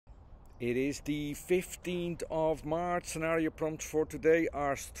It is the 15th of March. Scenario prompts for today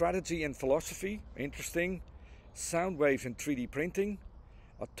are strategy and philosophy, interesting, sound waves and 3D printing,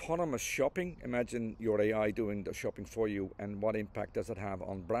 autonomous shopping, imagine your AI doing the shopping for you and what impact does it have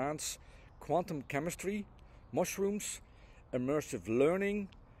on brands, quantum chemistry, mushrooms, immersive learning,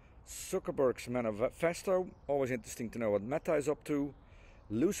 Zuckerberg's manifesto, always interesting to know what Meta is up to,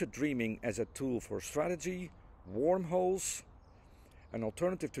 lucid dreaming as a tool for strategy, wormholes, an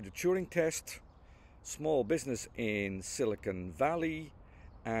alternative to the Turing test, small business in Silicon Valley,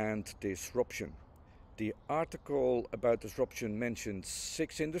 and disruption. The article about disruption mentions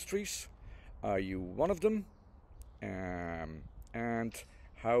 6 industries. Are you one of them? And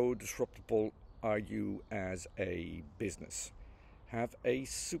how disruptable are you as a business? Have a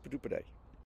super duper day.